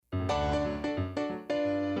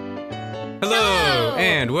Hello,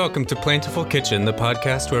 and welcome to Plentiful Kitchen, the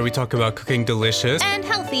podcast where we talk about cooking delicious and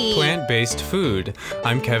healthy plant-based food.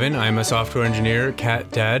 I'm Kevin. I'm a software engineer, cat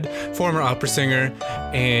dad, former opera singer,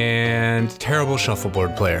 and terrible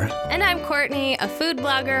shuffleboard player. And I'm Courtney, a food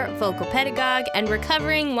blogger, vocal pedagogue, and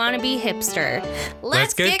recovering wannabe hipster.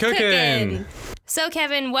 Let's get cooking! So,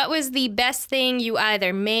 Kevin, what was the best thing you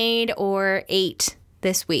either made or ate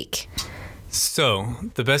this week? So,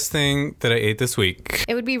 the best thing that I ate this week.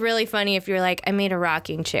 It would be really funny if you're like, I made a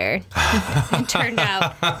rocking chair. It turned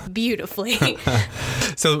out beautifully.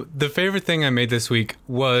 So, the favorite thing I made this week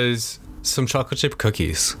was some chocolate chip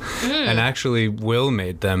cookies. And actually, Will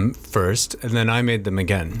made them first, and then I made them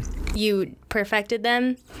again. You perfected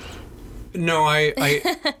them? No,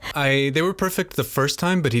 they were perfect the first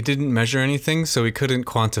time, but he didn't measure anything, so he couldn't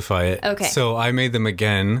quantify it. Okay. So I made them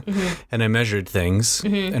again, and I measured things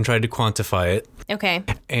and tried to quantify it. Okay.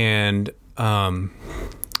 And I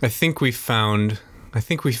think we found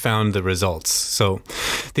the results. So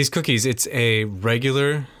these cookies, it's a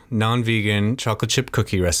regular non-vegan chocolate chip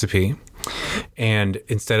cookie recipe, and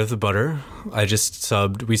instead of the butter, we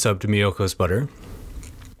subbed Miyoko's butter.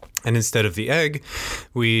 And instead of the egg,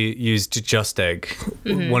 we used Just Egg,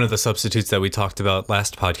 one of the substitutes that we talked about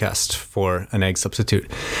last podcast for an egg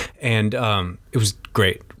substitute. And it was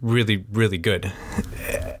great, really, really good.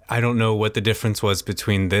 I don't know what the difference was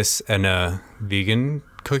between this and a vegan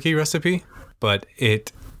cookie recipe, but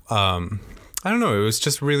I don't know, it was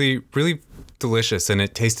just really, really delicious. And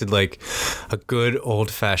it tasted like a good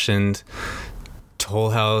old-fashioned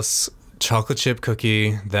Toll House chocolate chip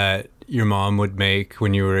cookie that your mom would make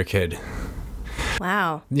when you were a kid.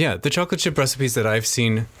 Wow. Yeah, the chocolate chip recipes that I've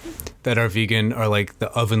seen that are vegan are like the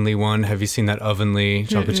Ovenly one. Have you seen that Ovenly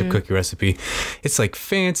chocolate chip cookie recipe? It's like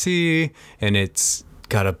fancy, and it's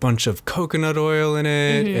got a bunch of coconut oil in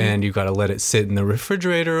it, and you got to let it sit in the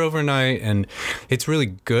refrigerator overnight, and it's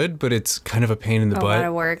really good, but it's kind of a pain in the butt. A lot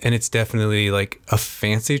of work. And it's definitely like a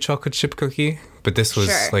fancy chocolate chip cookie, but this was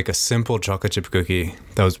like a simple chocolate chip cookie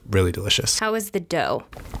that was really delicious. How was the dough?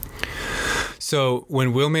 So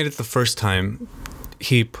when Will made it the first time,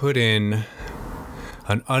 he put in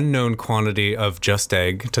an unknown quantity of Just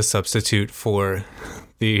Egg to substitute for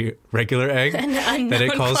the regular egg that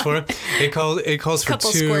it calls for. It calls for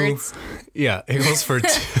couple two. Squirts. Yeah, it calls for two.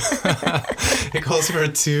 It calls for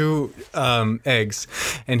two eggs,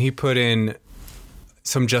 and he put in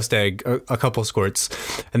some Just Egg, a couple squirts,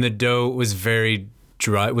 and the dough was very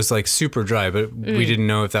dry. It was like super dry, but we didn't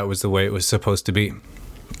know if that was the way it was supposed to be.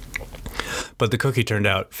 But the cookie turned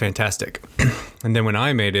out fantastic. And then when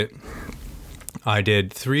I made it, I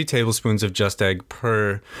did 3 tablespoons of Just Egg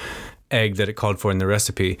per egg that it called for in the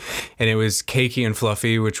recipe. And it was cakey and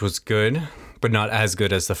fluffy, which was good, but not as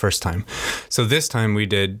good as the first time. So this time we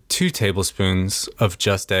did 2 tablespoons of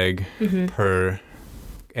Just Egg per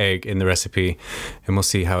egg in the recipe, and we'll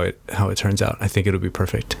see how it turns out. I think it'll be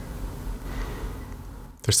perfect.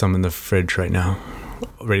 There's some in the fridge right now,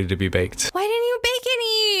 ready to be baked. Why didn't you bake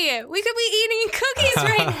any? We could be eating cookies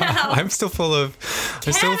right now. I'm still full of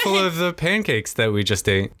the pancakes that we just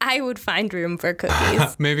ate. I would find room for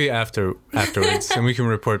cookies. Maybe afterwards, and we can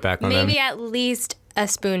report back on them. Maybe at least a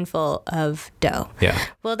spoonful of dough. Yeah.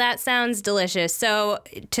 Well, that sounds delicious. So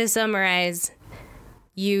to summarize,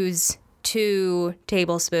 use 2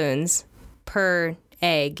 tablespoons per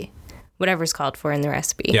egg, whatever's called for in the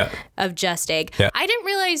recipe, of Just Egg. Yeah. I didn't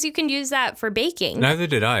realize you can use that for baking. Neither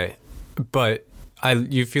did I. But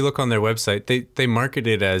if you look on their website, they market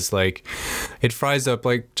it as like it fries up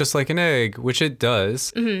like just like an egg, which it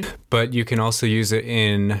does. But you can also use it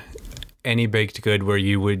in any baked good where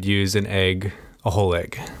you would use an egg, a whole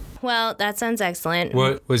egg. Well, that sounds excellent.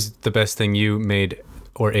 What was the best thing you made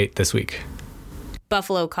or ate this week?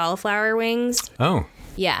 Buffalo cauliflower wings. Oh.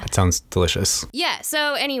 Yeah. That sounds delicious. Yeah.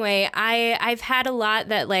 So anyway, I've had a lot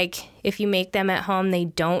that like if you make them at home, they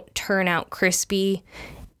don't turn out crispy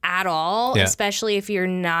at all, especially if you're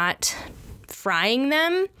not frying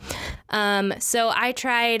them. So I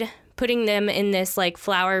tried putting them in this like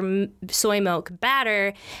flour soy milk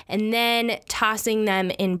batter and then tossing them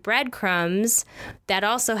in breadcrumbs that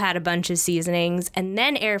also had a bunch of seasonings and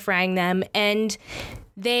then air frying them. And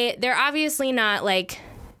they're obviously not like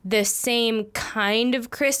the same kind of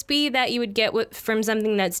crispy that you would get from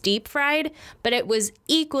something that's deep fried, but it was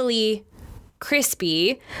equally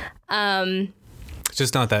crispy. It's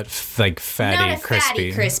just not that fatty, not a crispy.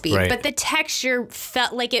 Fatty crispy, right. But the texture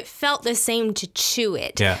felt the same to chew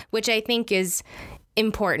it, which I think is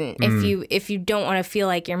important if you don't want to feel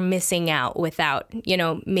like you're missing out without,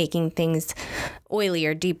 making things oily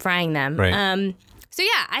or deep frying them. Right. So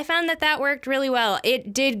yeah, I found that worked really well.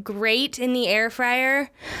 It did great in the air fryer.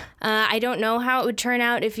 I don't know how it would turn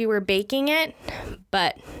out if you were baking it,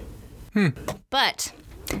 but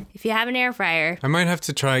if you have an air fryer, I might have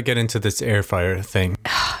to get into this air fryer thing.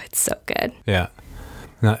 Oh, it's so good. Yeah.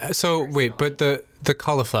 So wait, but the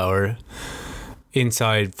cauliflower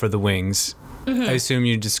inside for the wings, I assume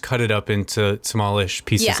you just cut it up into smallish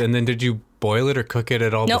pieces, and then did you boil it or cook it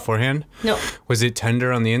at all beforehand? No. Was it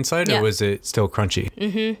tender on the inside or was it still crunchy?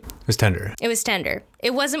 Mm-hmm. It was tender. It was tender.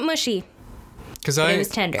 It wasn't mushy. Because it was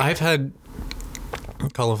tender. I've had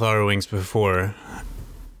cauliflower wings before.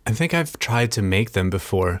 I think I've tried to make them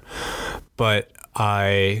before, but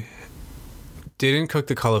I didn't cook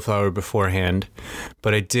the cauliflower beforehand,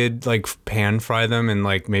 but I did like pan fry them in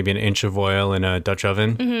like maybe an inch of oil in a Dutch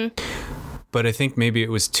oven. Mm-hmm. But I think maybe it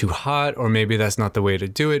was too hot, or maybe that's not the way to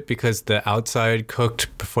do it because the outside cooked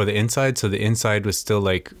before the inside, so the inside was still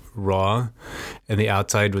like raw, and the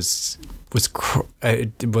outside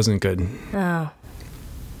it wasn't good. Oh,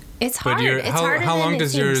 it's hard. But how long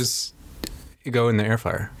does yours go in the air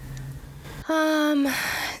fryer?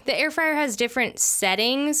 The air fryer has different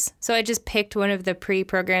settings, so I just picked one of the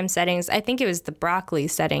pre-programmed settings. I think it was the broccoli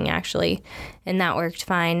setting actually, and that worked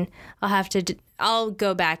fine. I'll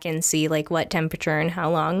go back and see like what temperature and how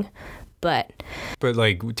long, but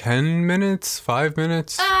like 10 minutes, 5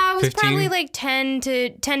 minutes, it was 15? probably like 10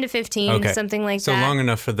 to 15, something like that. So long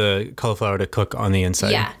enough for the cauliflower to cook on the inside.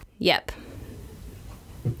 Yeah. Yep.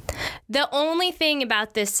 The only thing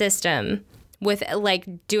about this system with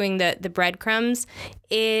like doing the breadcrumbs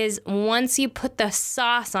is once you put the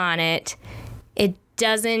sauce on it, it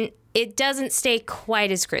doesn't stay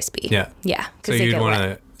quite as crispy. Yeah. Yeah. So you'd want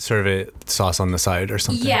to serve it sauce on the side or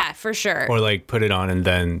something. Yeah, for sure. Or like put it on and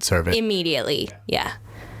then serve it. Immediately. Yeah.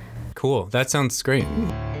 Cool. That sounds great.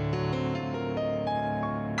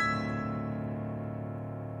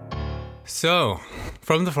 So,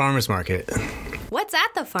 from the farmer's market. What's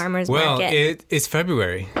at the farmer's market? Well, it's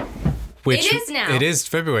February. It is now. It is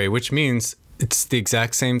February, which means it's the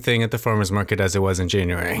exact same thing at the farmer's market as it was in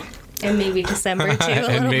January. And maybe December too,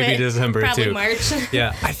 and maybe December Probably too. March.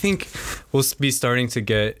 Yeah, I think we'll be starting to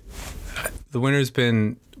get... The winter's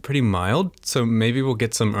been pretty mild, so maybe we'll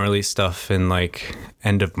get some early stuff in like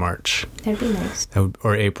end of March. That'd be nice.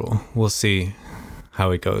 Or April. We'll see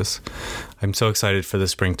how it goes. I'm so excited for the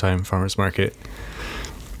springtime farmer's market.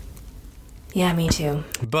 Yeah, me too.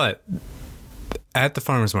 But at the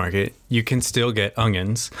farmer's market, you can still get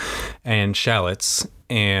onions and shallots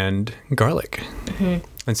and garlic. Mm-hmm.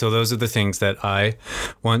 And so those are the things that I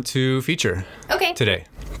want to feature today.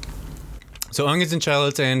 So onions and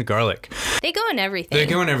shallots and garlic. They go in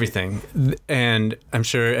everything. And I'm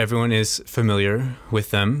sure everyone is familiar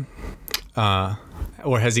with them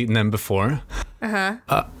or has eaten them before.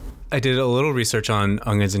 Uh-huh. I did a little research on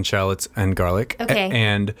onions and shallots and garlic. Okay.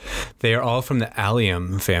 And they are all from the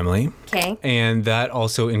allium family. Okay. And that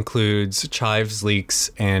also includes chives,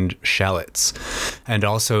 leeks, and shallots. And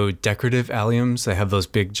also decorative alliums. They have those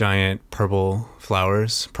big, giant purple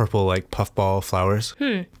flowers, like puffball flowers.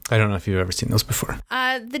 I don't know if you've ever seen those before.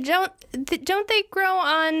 Don't they grow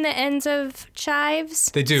on the ends of chives?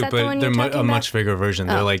 They do, but they're a much bigger version.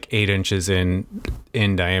 They're like 8 inches in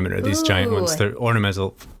diameter, these giant ones. They're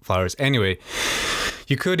ornamental flowers. Anyway,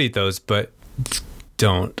 you could eat those, but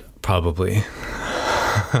don't, probably.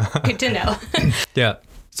 Good to know. Yeah.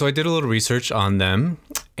 So I did a little research on them,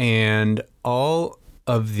 and all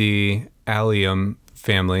of the allium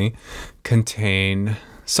family contain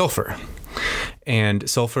sulfur. And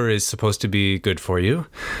sulfur is supposed to be good for you.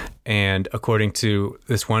 And according to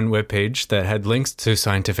this one webpage that had links to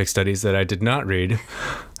scientific studies that I did not read,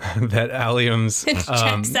 that alliums...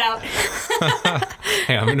 Checks out.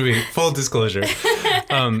 Hey, I'm going to be full disclosure.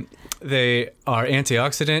 They are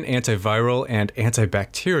antioxidant, antiviral, and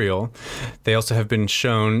antibacterial. They also have been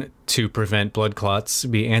shown to prevent blood clots,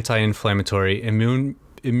 be anti-inflammatory,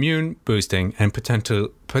 immune boosting, and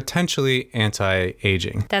potentially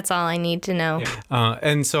anti-aging. That's all I need to know. Yeah.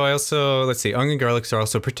 And so I also, onion garlics are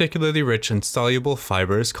also particularly rich in soluble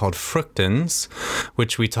fibers called fructans,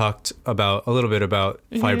 which we talked about a little bit about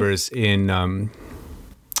fibers in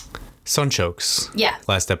sunchokes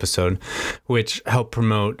last episode, which help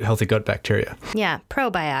promote healthy gut bacteria. Yeah,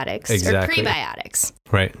 probiotics exactly. Or prebiotics.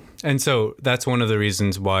 Right. And so that's one of the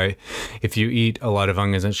reasons why if you eat a lot of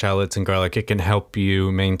onions and shallots and garlic, it can help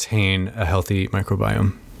you maintain a healthy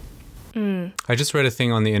microbiome. I just read a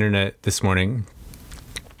thing on the internet this morning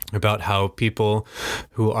about how people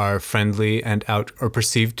who are friendly and or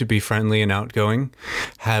perceived to be friendly and outgoing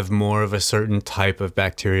have more of a certain type of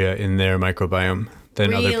bacteria in their microbiome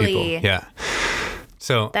than other people. Yeah.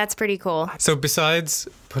 So That's pretty cool. So besides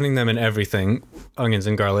putting them in everything, onions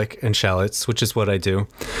and garlic and shallots, which is what I do,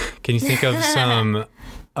 can you think of some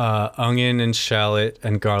onion and shallot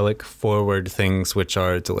and garlic forward things which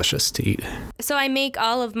are delicious to eat? So I make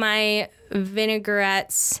all of my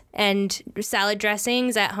vinaigrettes and salad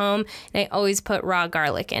dressings at home, and I always put raw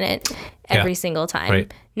garlic in it every single time.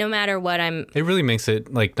 Right. No matter what It really makes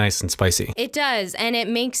it like nice and spicy. It does, and it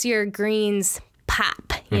makes your greens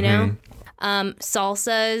pop, you know?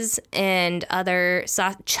 Salsas and other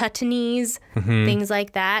chutneys, things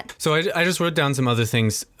like that. So I just wrote down some other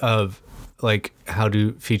things of like how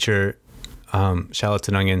to feature shallots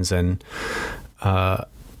and onions and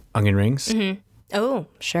onion rings. Oh,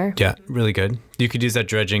 sure. Yeah, really good. You could use that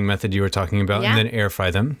dredging method you were talking about and then air fry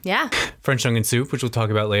them. Yeah. French onion soup, which we'll talk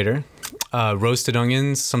about later. Roasted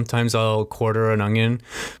onions. Sometimes I'll quarter an onion,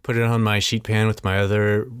 put it on my sheet pan with my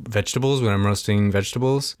other vegetables when I'm roasting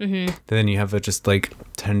vegetables. Then you have a just like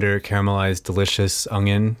tender, caramelized, delicious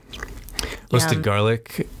onion. Roasted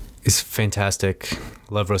garlic is fantastic.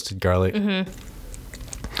 Love roasted garlic.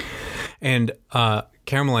 And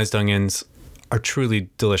caramelized onions are truly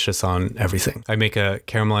delicious on everything. I make a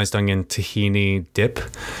caramelized onion tahini dip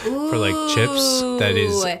for like chips that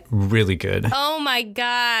is really good. Oh my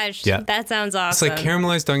gosh. Yeah. That sounds awesome. It's like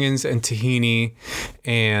caramelized onions and tahini,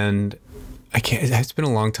 and it's been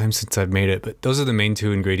a long time since I've made it, but those are the main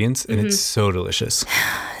two ingredients, and it's so delicious.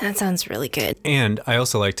 That sounds really good. And I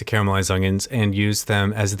also like to caramelize onions and use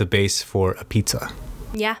them as the base for a pizza.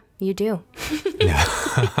 Yeah, you do.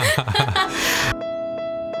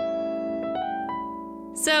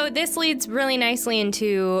 So this leads really nicely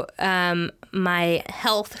into my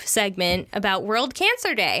health segment about World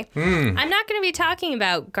Cancer Day. I'm not going to be talking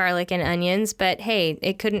about garlic and onions, but hey,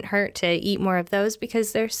 it couldn't hurt to eat more of those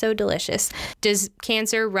because they're so delicious. Does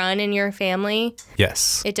cancer run in your family?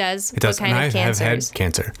 Yes. It does? It does. What kind of cancers? I've had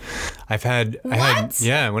cancer.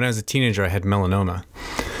 What? When I was a teenager, I had melanoma.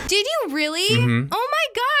 Did you really? Oh my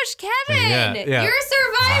gosh, Kevin! Yeah. You're a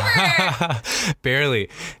survivor! Barely.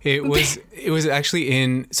 It was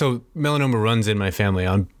actually so melanoma runs in my family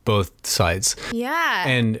on both sides. Yeah.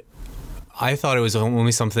 And I thought it was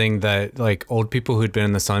only something that like old people who'd been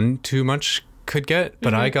in the sun too much could get,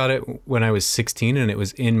 but I got it when I was 16 and it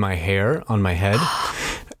was in my hair on my head.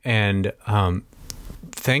 And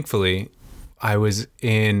thankfully I was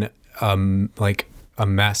in like a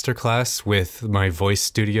master class with my voice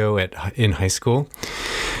studio in high school,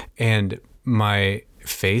 and my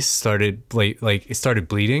face started it started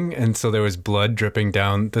bleeding, and so there was blood dripping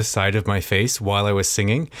down the side of my face while I was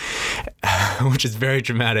singing, which is very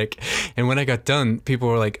dramatic. And when I got done, people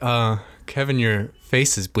were like, Kevin, your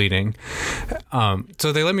face is bleeding.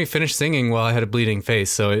 So they let me finish singing while I had a bleeding face,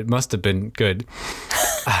 so it must have been good.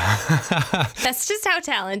 That's just how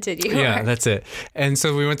talented you are. Yeah, that's it. And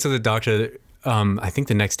so we went to the doctor I think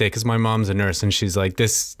the next day, because my mom's a nurse, and she's like,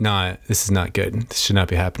 this is not good. This should not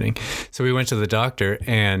be happening. So we went to the doctor,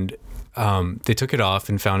 and they took it off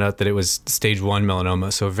and found out that it was stage 1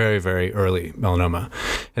 melanoma, so very, very early melanoma.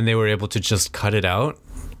 And they were able to just cut it out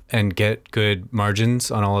and get good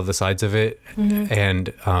margins on all of the sides of it.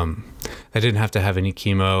 And I didn't have to have any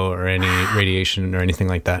chemo or any radiation or anything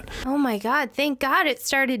like that. Oh my God. Thank God it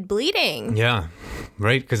started bleeding. Yeah,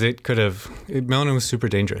 right? Because melanoma was super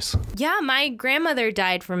dangerous. Yeah, my grandmother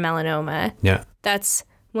died from melanoma. Yeah. That's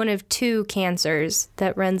one of 2 cancers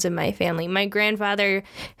that runs in my family. My grandfather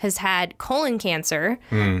has had colon cancer,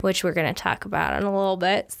 which we're going to talk about in a little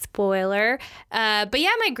bit. Spoiler. But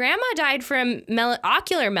yeah, my grandma died from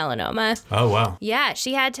ocular melanoma. Oh, wow. Yeah,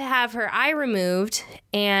 she had to have her eye removed,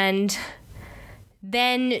 and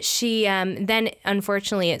then then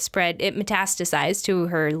unfortunately it metastasized to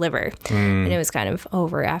her liver, and it was kind of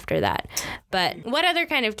over after that. But what other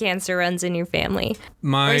kind of cancer runs in your family?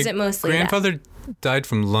 My or is it mostly grandfather died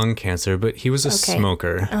from lung cancer, but he was a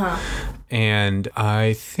smoker. And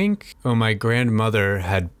I think my grandmother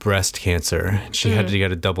had breast cancer. She had to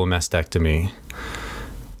get a double mastectomy.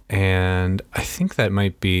 And I think that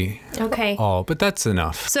might be all, but that's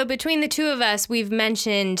enough. So between the 2 of us, we've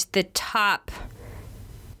mentioned the top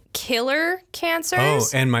killer cancers. Oh,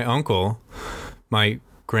 and my uncle, my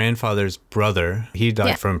grandfather's brother, he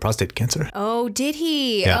died from prostate cancer. Oh, did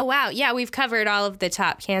he? Yeah. Oh, wow. Yeah, we've covered all of the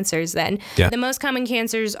top cancers then. Yeah. The most common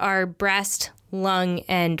cancers are breast, lung,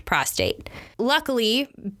 and prostate. Luckily,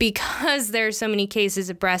 because there are so many cases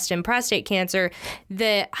of breast and prostate cancer,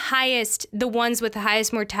 the ones with the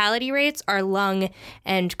highest mortality rates are lung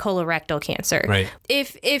and colorectal cancer. Right.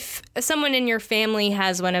 If someone in your family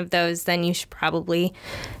has one of those, then you should probably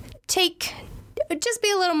just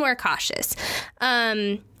be a little more cautious.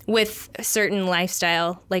 with certain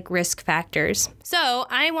lifestyle like risk factors. So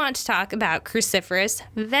I want to talk about cruciferous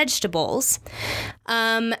vegetables.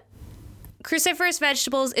 Cruciferous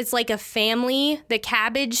vegetables, it's like a family, the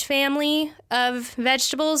cabbage family of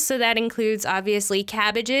vegetables. So that includes obviously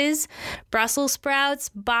cabbages, Brussels sprouts,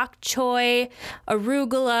 bok choy,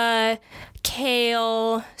 arugula,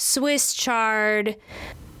 kale, Swiss chard.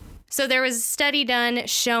 So there was a study done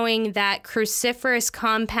showing that cruciferous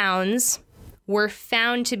compounds were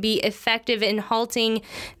found to be effective in halting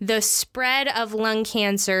the spread of lung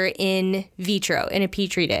cancer in vitro in a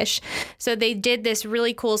petri dish. So they did this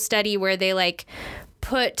really cool study where they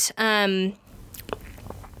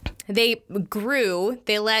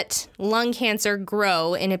they let lung cancer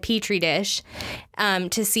grow in a petri dish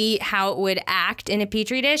to see how it would act in a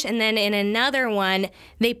petri dish. And then in another one,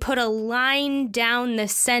 they put a line down the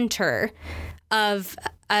center of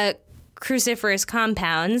cruciferous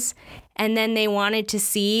compounds. And then they wanted to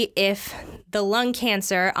see if the lung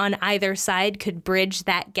cancer on either side could bridge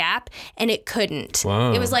that gap, and it couldn't.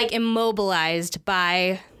 Wow. It was like immobilized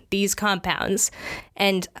by these compounds.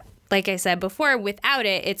 And like I said before, without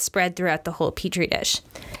it, it spread throughout the whole petri dish.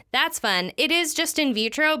 That's fun. It is just in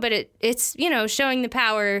vitro, but it's showing the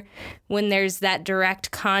power when there's that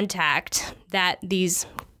direct contact that these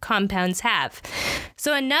compounds have.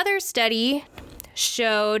 So another study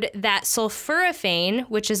showed that sulforaphane,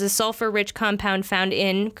 which is a sulfur-rich compound found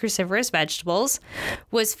in cruciferous vegetables,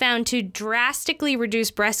 was found to drastically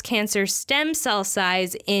reduce breast cancer stem cell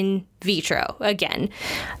size in vitro. Again,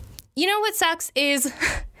 you know what sucks is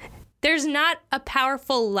there's not a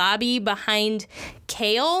powerful lobby behind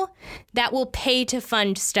kale that will pay to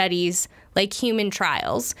fund studies like human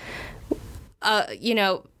trials,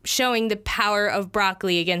 showing the power of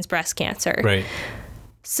broccoli against breast cancer. Right.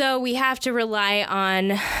 So we have to rely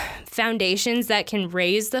on foundations that can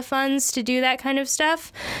raise the funds to do that kind of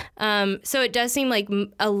stuff. So it does seem like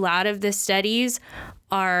a lot of the studies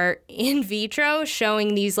are in vitro,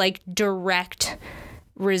 showing these like direct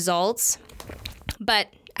results.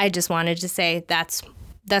 But I just wanted to say that's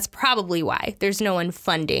probably why there's no one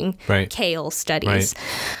funding kale studies.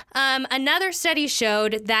 Right. Another study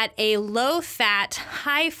showed that a low-fat,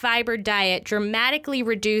 high-fiber diet dramatically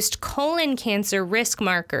reduced colon cancer risk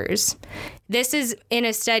markers. This is in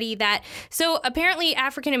a study so apparently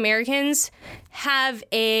African Americans have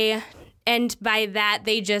and by that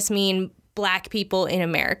they just mean Black people in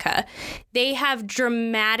America, they have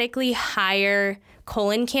dramatically higher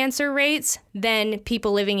colon cancer rates than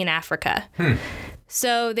people living in Africa.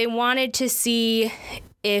 So they wanted to see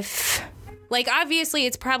if, obviously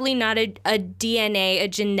it's probably not a DNA, a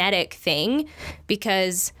genetic thing,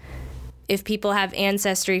 because if people have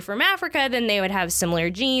ancestry from Africa, then they would have similar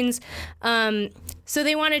genes. So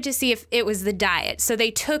they wanted to see if it was the diet. So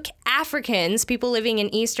they took Africans, people living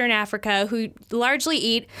in Eastern Africa, who largely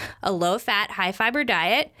eat a low-fat, high-fiber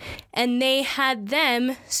diet, and they had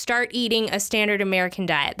them start eating a standard American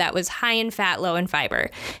diet that was high in fat, low in fiber.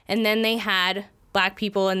 And then they had Black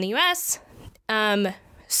people in the U.S.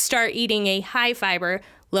 Start eating a high-fiber,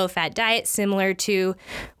 low-fat diet, similar to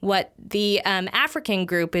what the African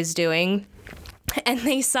group is doing. And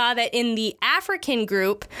they saw that in the African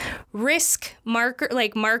group, risk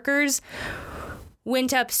markers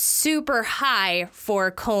went up super high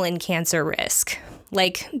for colon cancer risk.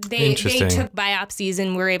 They took biopsies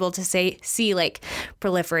and were able to see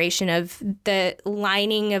proliferation of the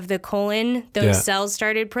lining of the colon. Those cells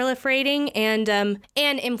started proliferating, and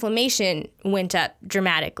inflammation went up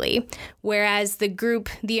dramatically. Whereas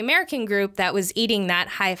the American group that was eating that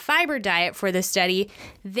high fiber diet for the study,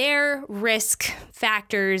 their risk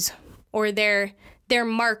factors or their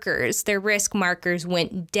markers, their risk markers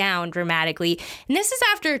went down dramatically. And this is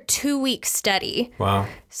after a 2-week study. Wow.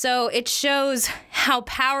 So it shows how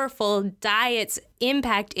powerful diet's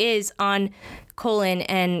impact is on colon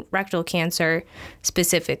and rectal cancer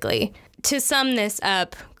specifically. To sum this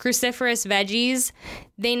up, cruciferous veggies,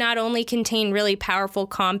 they not only contain really powerful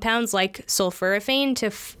compounds like sulforaphane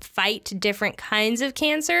to fight different kinds of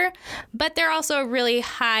cancer, but they're also really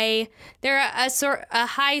high. They're a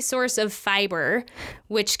high source of fiber,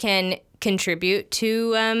 which can contribute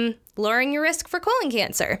to lowering your risk for colon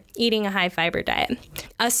cancer, eating a high fiber diet.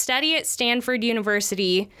 A study at Stanford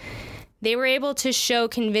University, they were able to show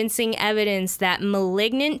convincing evidence that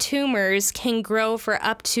malignant tumors can grow for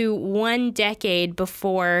up to 1 decade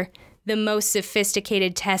before the most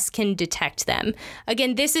sophisticated tests can detect them.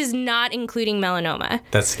 Again, this is not including melanoma.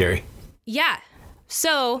 That's scary. Yeah.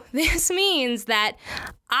 So this means that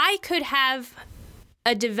I could have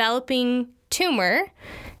a developing tumor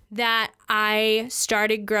that I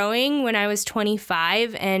started growing when I was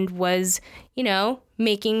 25 and was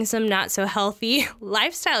making some not so healthy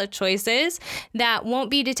lifestyle choices that won't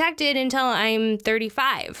be detected until I'm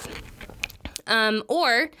 35.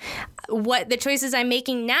 Or what the choices I'm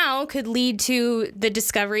making now could lead to the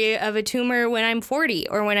discovery of a tumor when I'm 40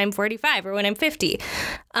 or when I'm 45 or when I'm 50.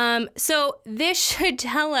 So this should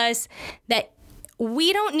tell us that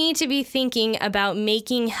we don't need to be thinking about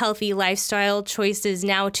making healthy lifestyle choices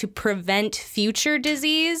now to prevent future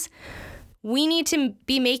disease. We need to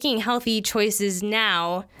be making healthy choices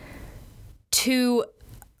now to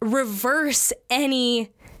reverse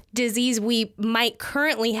any disease we might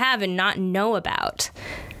currently have and not know about.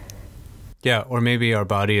 Yeah, or maybe our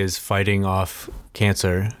body is fighting off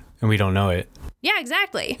cancer and we don't know it. Yeah,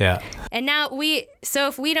 exactly. Yeah. And now so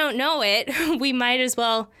if we don't know it, we might as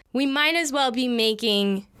well be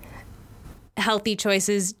making healthy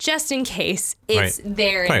choices just in case it's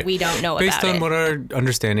there and we don't know about it. Based on what our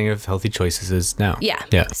understanding of healthy choices is now.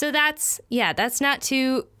 Yeah. So that's not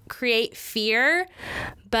to create fear,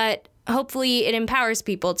 but hopefully it empowers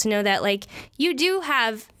people to know that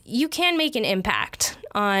you can make an impact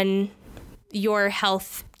on your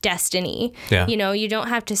health destiny. Yeah. You don't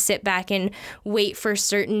have to sit back and wait for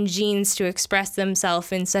certain genes to express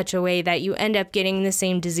themselves in such a way that you end up getting the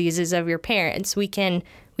same diseases of your parents. We can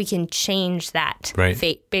change that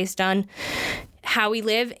fate based on how we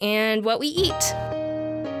live and what we eat.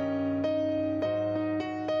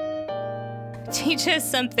 Teach us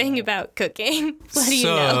something about cooking. What do you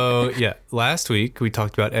know? So, last week we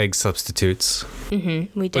talked about egg substitutes.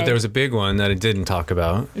 Mm-hmm, we did. But there was a big one that I didn't talk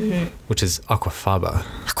about, which is aquafaba.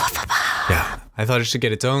 Aquafaba. Yeah, I thought it should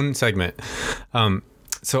get its own segment.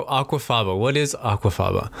 So aquafaba, what is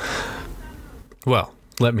aquafaba? Well,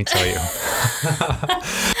 let me tell you.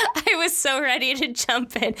 I was so ready to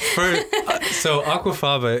jump in. So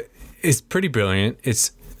aquafaba is pretty brilliant.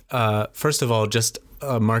 It's, first of all, just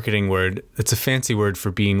a marketing word. It's a fancy word for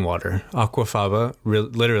bean water. Aquafaba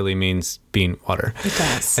literally means bean water. It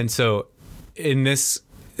does. And so in this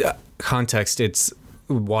context, it's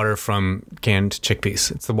water from canned chickpeas.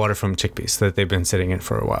 It's the water from chickpeas that they've been sitting in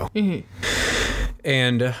for a while. Mm-hmm.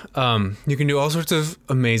 And you can do all sorts of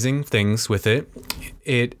amazing things with it.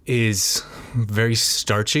 It is very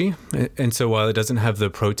starchy. And so while it doesn't have the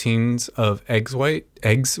proteins of eggs white,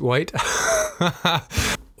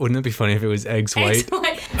 wouldn't it be funny if it was eggs white?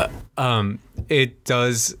 It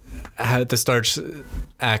does have the starch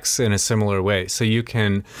acts in a similar way. So you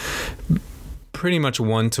can pretty much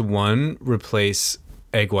 1-to-1 replace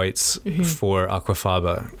egg whites for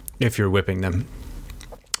aquafaba if you're whipping them.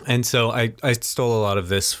 And so I stole a lot of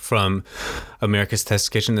this from America's Test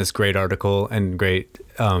Kitchen, this great article and great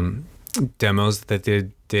demos that they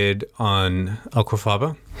did on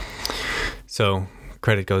aquafaba. So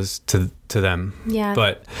credit goes to them. Yeah.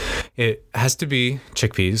 But it has to be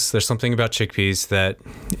chickpeas. There's something about chickpeas that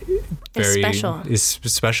is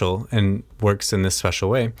special and works in this special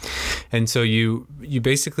way. And so you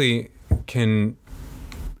basically can,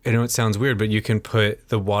 I know it sounds weird, but you can put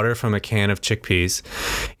the water from a can of chickpeas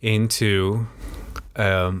into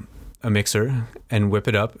a mixer and whip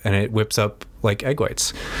it up, and it whips up like egg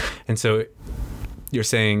whites. And so you're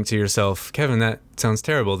saying to yourself, Kevin, that sounds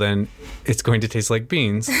terrible. Then it's going to taste like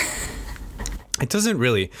beans. It doesn't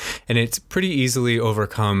really. And it's pretty easily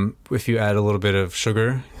overcome if you add a little bit of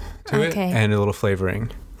sugar to it and a little flavoring,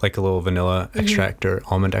 like a little vanilla extract or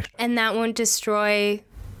almond extract. And that won't destroy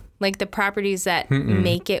like the properties that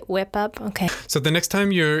make it whip up? Okay. So the next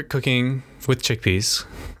time you're cooking with chickpeas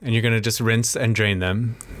and you're going to just rinse and drain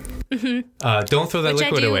them, don't throw that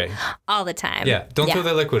liquid away. All the time. Yeah, don't throw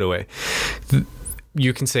that liquid away.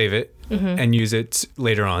 You can save it and use it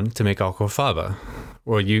later on to make aquafaba.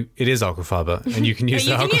 Or it is aquafaba, and you can use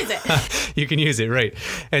you can use it. You can use it, right.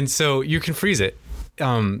 And so you can freeze it.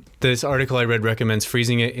 This article I read recommends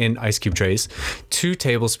freezing it in ice cube trays. 2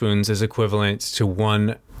 tablespoons is equivalent to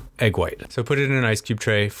 1 egg white. So put it in an ice cube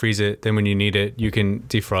tray, freeze it. Then when you need it, you can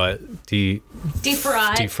defraw it.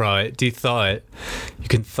 Thaw it. You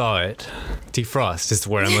can thaw it. Defrost is the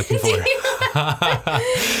word I'm looking for.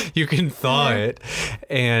 You can thaw it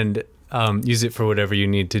and use it for whatever you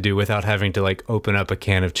need to do without having to like open up a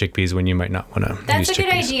can of chickpeas when you might not want to. That's use a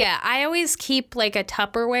good chickpeas. idea. I always keep like a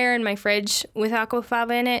Tupperware in my fridge with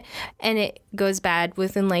aquafaba in it, and it goes bad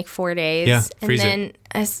within like 4 days. Yeah, and freeze then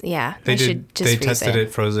They tested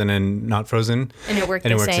it frozen and not frozen, and it worked.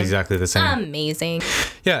 And it works exactly the same. Amazing.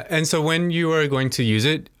 Yeah, and so when you are going to use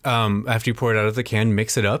it, after you pour it out of the can,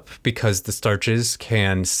 mix it up because the starches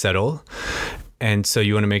can settle. And so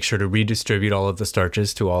you want to make sure to redistribute all of the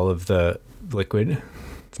starches to all of the liquid,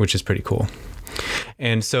 which is pretty cool.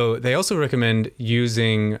 And so they also recommend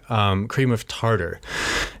using cream of tartar.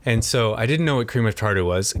 And so I didn't know what cream of tartar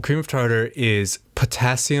was. Cream of tartar is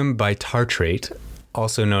potassium bitartrate,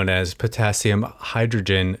 also known as potassium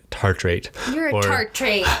hydrogen tartrate. You're a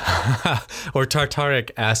tartrate. Or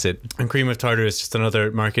tartaric acid. And cream of tartar is just another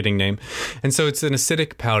marketing name. And so it's an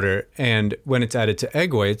acidic powder. And when it's added to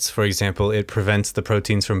egg whites, for example, it prevents the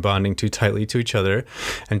proteins from bonding too tightly to each other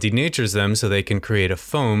and denatures them so they can create a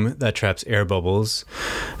foam that traps air bubbles.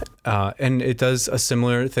 And it does a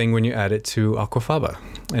similar thing when you add it to aquafaba.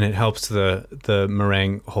 And it helps the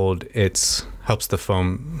meringue helps the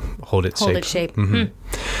foam hold its shape. Mm-hmm.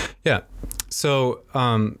 Yeah. So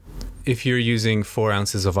if you're using 4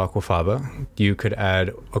 ounces of aquafaba, you could add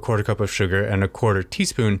a 1/4 cup of sugar and a 1/4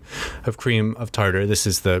 teaspoon of cream of tartar. This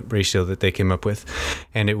is the ratio that they came up with.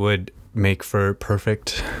 And it would make for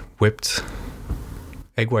perfect whipped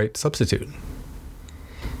egg white substitute.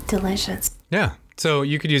 Delicious. Yeah. So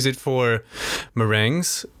you could use it for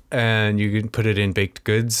meringues, and you can put it in baked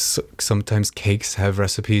goods. Sometimes cakes have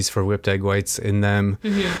recipes for whipped egg whites in them.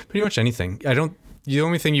 Mm-hmm. Pretty much anything. The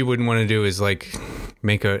only thing you wouldn't want to do is like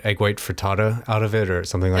make an egg white frittata out of it or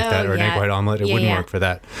something like that, or an egg white omelet. It wouldn't work for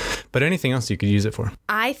that. But anything else you could use it for.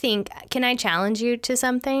 Can I challenge you to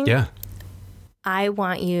something? Yeah. I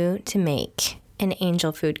want you to make an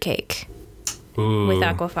angel food cake. Ooh. With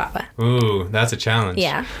aquafaba. Ooh, that's a challenge.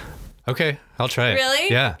 Yeah. Okay, I'll try it.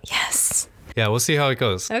 Really? Yeah. Yes. Yeah, we'll see how it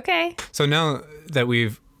goes. Okay. So now that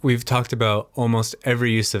we've talked about almost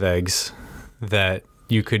every use of eggs that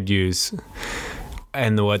you could use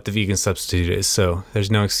and what the vegan substitute is, so there's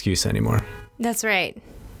no excuse anymore. That's right.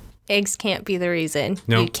 Eggs can't be the reason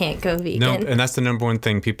you can't go vegan. No, and that's the number one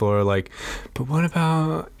thing. People are like, but what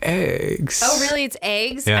about eggs? Oh, really? It's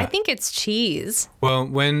eggs? Yeah. I think it's cheese. Well,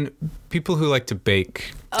 when people who like to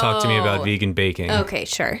bake talk to me about vegan baking, okay,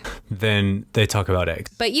 sure, then they talk about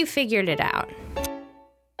eggs. But you figured it out.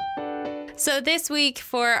 So this week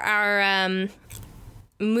for our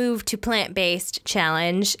move to plant-based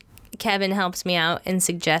challenge, Kevin helps me out and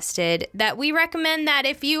suggested that we recommend that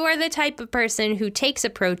if you are the type of person who takes a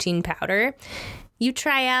protein powder, you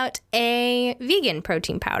try out a vegan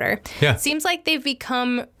protein powder. Yeah. Seems like they've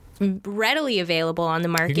become readily available on the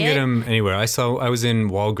market. You can get them anywhere. I was in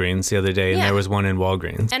Walgreens the other day, and there was one in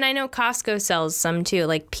Walgreens. And I know Costco sells some too,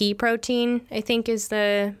 like pea protein, I think is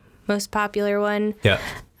the most popular one. Yeah.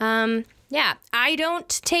 Yeah, I don't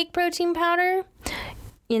take protein powder.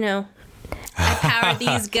 You know, I power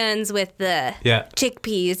these guns with the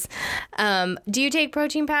chickpeas. Do you take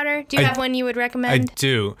protein powder? Do you have one you would recommend? I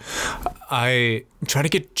do. I try to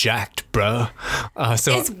get jacked, bro.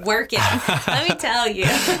 So it's working. Let me tell you.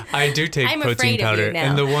 I do take protein powder,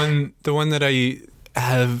 and the one that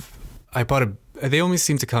I bought they only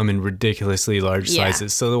seem to come in ridiculously large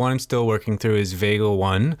sizes. So the one I'm still working through is Vega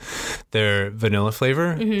 1, their vanilla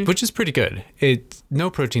flavor, which is pretty good. No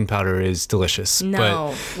protein powder is delicious.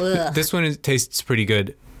 No. But this one tastes pretty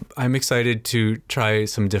good. I'm excited to try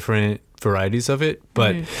some different varieties of it.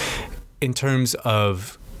 But in terms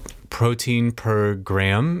of protein per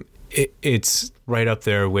gram, it's right up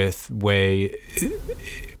there with whey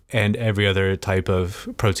and every other type of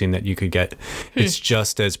protein that you could get. It's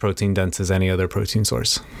just as protein dense as any other protein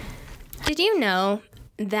source. Did you know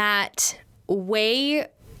that whey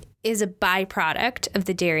is a byproduct of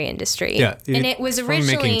the dairy industry? Yeah. And it was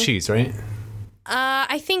originally from making cheese, right?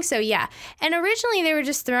 I think so, yeah. And originally they were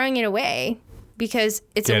just throwing it away because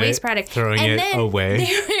it's a waste product. Throwing it away.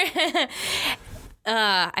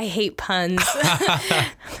 I hate puns.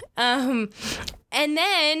 And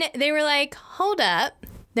then they were like, hold up.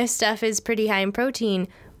 This stuff is pretty high in protein.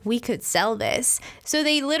 We could sell this. So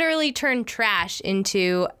they literally turned trash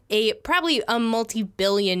into probably a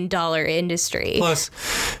multi-billion-dollar industry. Plus,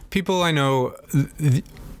 people I know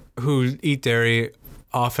who eat dairy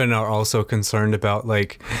often are also concerned about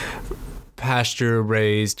like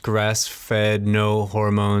pasture-raised, grass-fed, no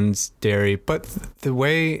hormones dairy. But the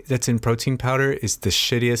whey that's in protein powder is the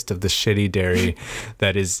shittiest of the shitty dairy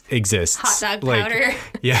that exists. Hot dog powder.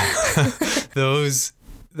 Yeah.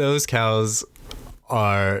 Those cows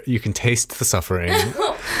you can taste the suffering.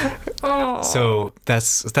 So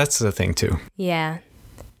that's the thing too. Yeah.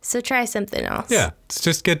 So try something else. Yeah.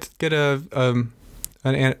 Just get an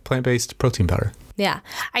plant-based protein powder. Yeah.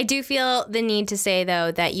 I do feel the need to say,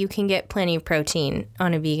 though, that you can get plenty of protein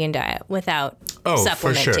on a vegan diet without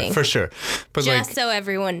supplementing. For sure. But just so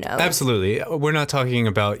everyone knows. Absolutely. We're not talking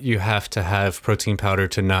about you have to have protein powder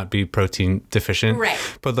to not be protein deficient. Right.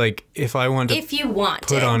 But like if I want to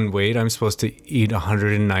put on weight, I'm supposed to eat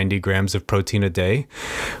 190 grams of protein a day,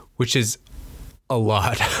 which is a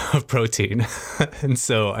lot of protein. And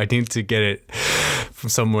so I need to get it from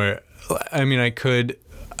somewhere. I mean, I could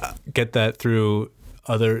get that through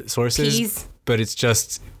other sources. Peas. But it's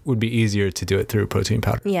just would be easier to do it through protein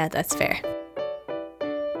powder. Yeah, that's fair.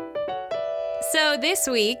 So this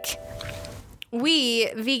week, we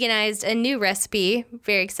veganized a new recipe.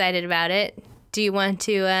 Very excited about it. Do you want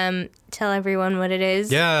to tell everyone what it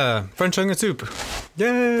is? Yeah, French onion soup.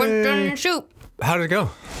 Yay! French onion soup. How did it go?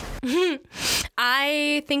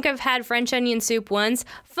 I think I've had French onion soup once.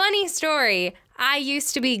 Funny story. I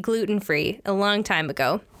used to be gluten-free a long time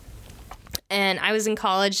ago. And I was in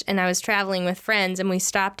college and I was traveling with friends and we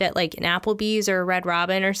stopped at like an Applebee's or a Red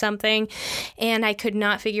Robin or something. And I could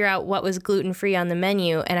not figure out what was gluten-free on the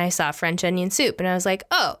menu. And I saw French onion soup and I was like,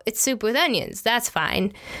 oh, it's soup with onions. That's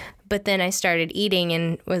fine. But then I started eating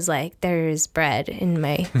and was like, there's bread in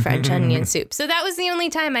my French onion soup. So that was the only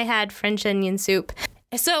time I had French onion soup.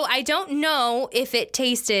 So I don't know if it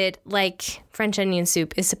tasted like French onion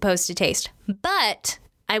soup is supposed to taste. But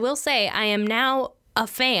I will say I am now a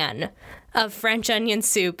fan of French onion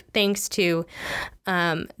soup thanks to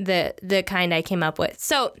the kind I came up with.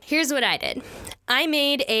 So here's what I did. I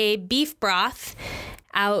made a beef broth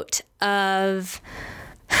out of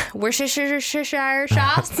Worcestershire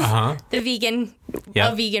sauce, the vegan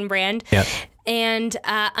brand. Yep. And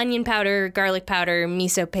onion powder, garlic powder,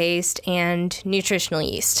 miso paste, and nutritional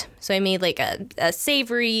yeast. So I made like a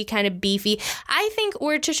savory, kind of beefy. I think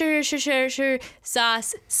Worcestershire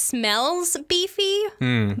sauce smells beefy,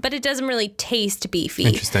 but it doesn't really taste beefy.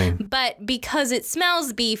 Interesting. But because it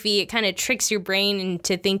smells beefy, it kind of tricks your brain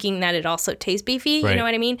into thinking that it also tastes beefy. Right. You know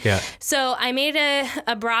what I mean? Yeah. So I made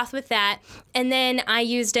a broth with that, and then I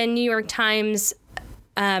used a New York Times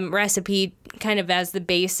recipe kind of as the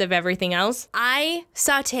base of everything else. I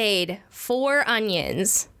sauteed 4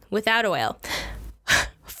 onions without oil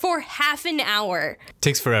for half an hour.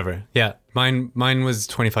 Takes forever. Yeah. Mine was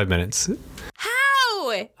 25 minutes.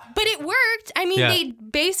 How? But it worked. I mean, they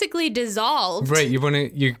basically dissolved. Right.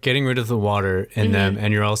 You're getting rid of the water in them,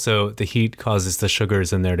 and you're also, the heat causes the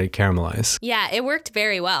sugars in there to caramelize. Yeah, it worked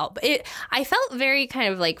very well. I felt very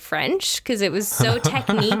kind of like French because it was so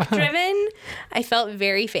technique driven. I felt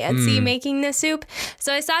very fancy making this soup.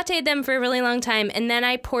 So I sauteed them for a really long time, and then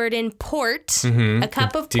I poured in port, a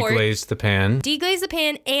cup of port. Deglazed the pan. Deglazed the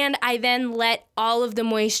pan, and I then let all of the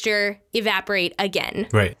moisture evaporate again.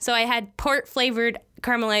 Right. So I had port flavored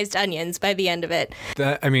caramelized onions by the end of it.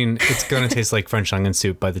 It's going to taste like French onion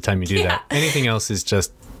soup by the time you do that. Anything else is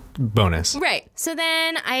just bonus. Right. So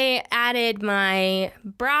then I added my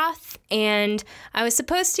broth, and I was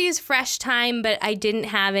supposed to use fresh thyme, but I didn't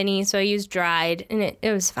have any, so I used dried, and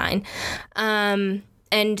it was fine.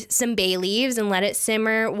 And some bay leaves, and let it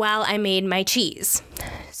simmer while I made my cheese.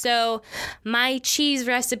 So my cheese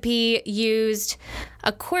recipe used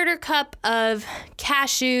a 1/4 cup of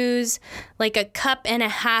cashews, like a cup and a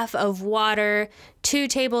half of water, 2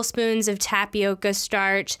 tablespoons of tapioca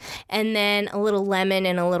starch, and then a little lemon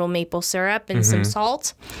and a little maple syrup and some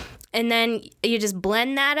salt. And then you just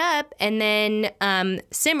blend that up and then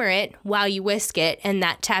simmer it while you whisk it. And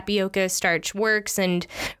that tapioca starch works and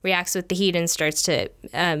reacts with the heat and starts to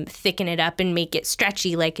thicken it up and make it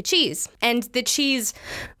stretchy like a cheese. And the cheese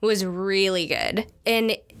was really good.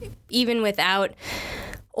 And even without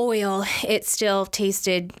oil, it still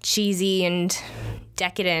tasted cheesy and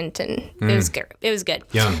decadent, and it was good. It was good.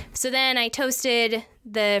 Yum. So then I toasted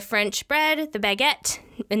the French bread, the baguette,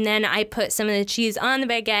 and then I put some of the cheese on the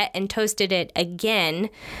baguette and toasted it again,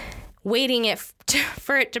 waiting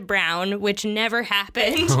for it to brown, which never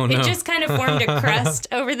happened. Oh, no. It just kind of formed a crust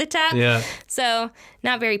over the top. Yeah. So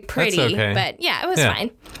not very pretty, That's okay. but yeah, it was fine.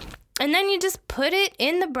 And then you just put it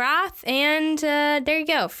in the broth, and there you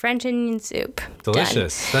go, French onion soup.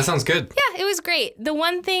 Delicious. Done. That sounds good. Yeah, it was great. The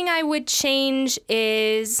one thing I would change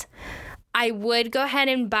is I would go ahead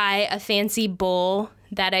and buy a fancy bowl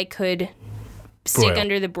that I could stick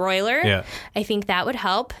under the broiler. Yeah. I think that would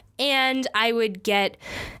help. And I would get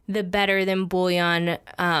the better than bouillon,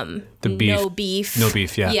 The beef. no beef. No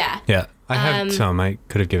beef, yeah. Yeah. Yeah. I had some. I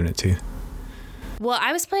could have given it to you. Well,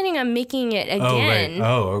 I was planning on making it again.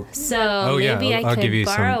 Oh, right. So maybe I'll I give you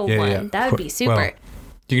could borrow some. one. Yeah. That would be super. Well,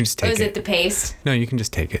 you can just take Was it the paste? No, you can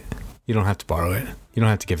just take it. You don't have to borrow it. You don't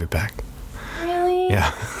have to give it back. Really?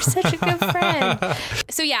 Yeah. You're such a good friend.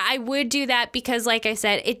 So yeah, I would do that because, like I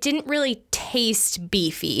said, it didn't really taste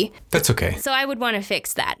beefy. That's okay. So I would want to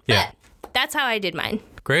fix that. Yeah. But that's how I did mine.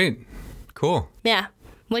 Great. Cool. Yeah.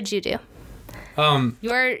 What'd you do?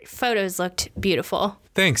 Your photos looked beautiful.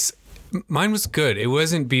 Thanks. Mine was good. It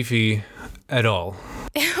wasn't beefy at all.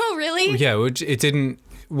 Oh, really? Yeah, it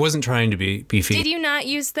wasn't trying to be beefy. Did you not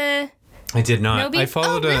use the... I did not. No beef? I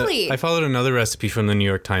followed really? I followed another recipe from the New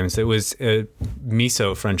York Times. It was a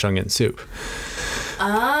miso French onion soup.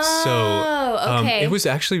 Oh, Oh, okay. It was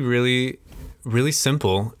actually really, really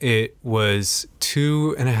simple. It was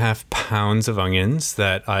 2.5 pounds of onions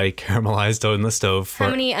that I caramelized on the stove for How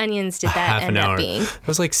many onions did that half end an hour. up being? It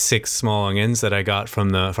was like 6 small onions that I got from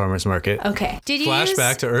the farmer's market. Okay. Did you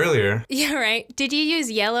Flashback to earlier. Yeah, right. Did you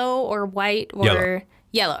use yellow or white or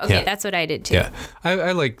yellow? Okay, Yeah. that's what I did too. Yeah.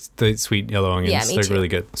 I like the sweet yellow onions. Yeah, me They're too. really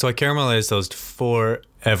good. So I caramelized those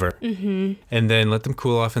forever. Mm-hmm. And then let them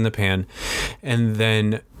cool off in the pan. And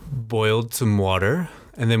then boiled some water.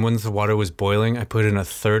 And then once the water was boiling, I put in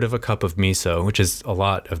 1/3 cup of miso, which is a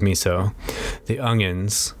lot of miso, the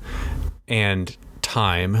onions, and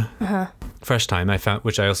thyme, fresh thyme I found,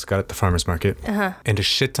 which I also got at the farmer's market, and a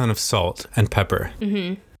shit ton of salt and pepper.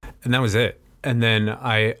 Mm-hmm. And that was it. And then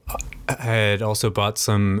I had also bought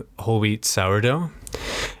some whole wheat sourdough.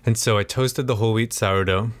 And so I toasted the whole wheat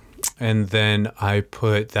sourdough. And then I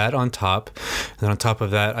put that on top. And then on top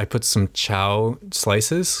of that, I put some chow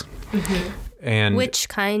slices. Mm-hmm. And Which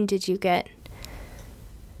kind did you get?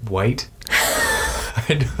 white.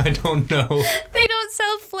 I don't know. They don't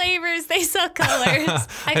sell flavors, they sell colors.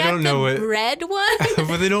 I got don't know the what- red one.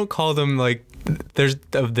 But they don't call them like there's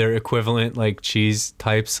of their equivalent like cheese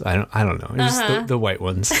types. I don't know. It was the white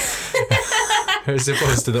ones. As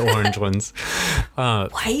opposed to the orange ones.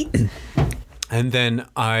 White? And then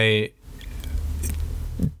I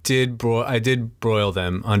did broil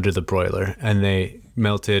them under the broiler, and they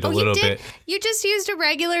melted a little you did? bit. You just used a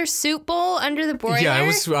regular soup bowl under the broiler? Yeah, I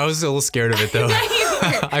was a little scared of it though.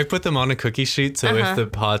 were. I put them on a cookie sheet, so if the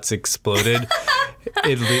pots exploded,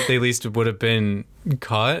 they at least would have been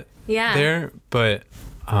caught there. But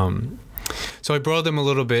so I broiled them a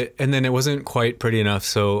little bit, and then it wasn't quite pretty enough,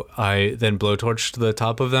 so I then blowtorched the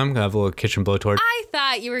top of them. I have a little kitchen blowtorch. I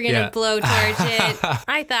thought you were going to blowtorch it.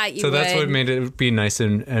 I thought you would. So that's what made it be nice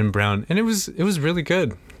and brown. And it was really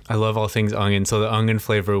good. I love all things onion. So the onion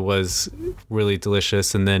flavor was really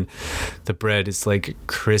delicious. And then the bread is like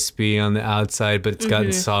crispy on the outside, but it's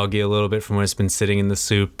gotten soggy a little bit from when it's been sitting in the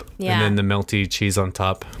soup. Yeah. And then the melty cheese on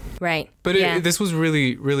top. Right. But this was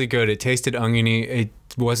really, really good. It tasted oniony. It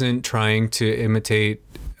wasn't trying to imitate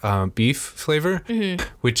beef flavor,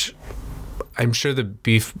 which I'm sure the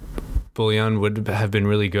beef bouillon would have been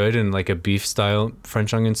really good in like a beef style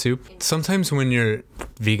French onion soup. Sometimes when you're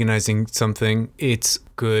veganizing something, it's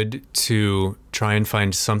good to try and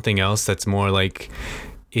find something else that's more like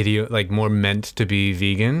more meant to be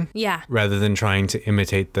vegan. Yeah. Rather than trying to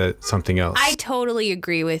imitate something else. I totally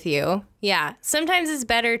agree with you. Yeah. Sometimes it's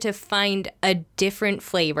better to find a different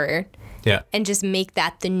flavor. Yeah. And just make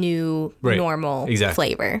that the new normal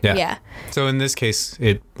flavor. Yeah. So in this case,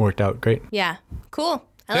 it worked out great. Yeah. Cool.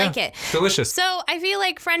 I like it. Delicious. So I feel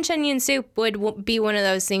like French onion soup would be one of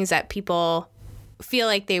those things that people feel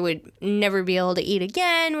like they would never be able to eat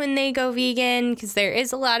again when they go vegan, because there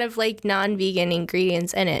is a lot of like non-vegan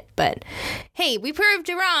ingredients in it. But hey, we proved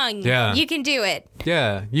you wrong. Yeah. You can do it.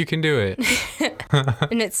 Yeah, you can do it.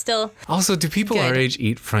 And it's still Also, do people good. our age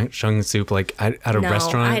eat French onion soup like at a No,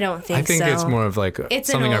 restaurant? I don't think I think so. it's more of like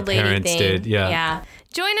something an our old lady parents thing. did. Yeah.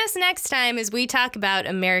 Join us next time as we talk about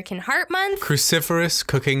American Heart Month Cruciferous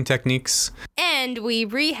cooking techniques. and we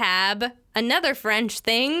rehab another French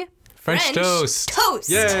thing. French toast. Toast.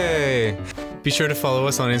 Yay! Be sure to follow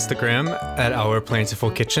us on Instagram at Our Plentiful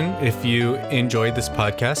Kitchen. If you enjoyed this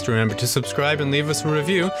podcast, remember to subscribe and leave us a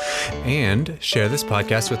review. And share this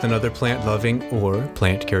podcast with another plant-loving or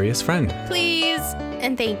plant-curious friend. Please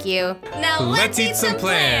and thank you. Now let's eat some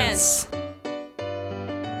plants.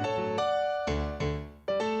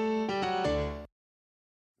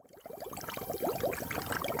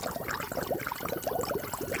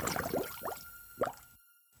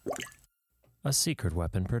 A Secret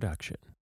Weapon production.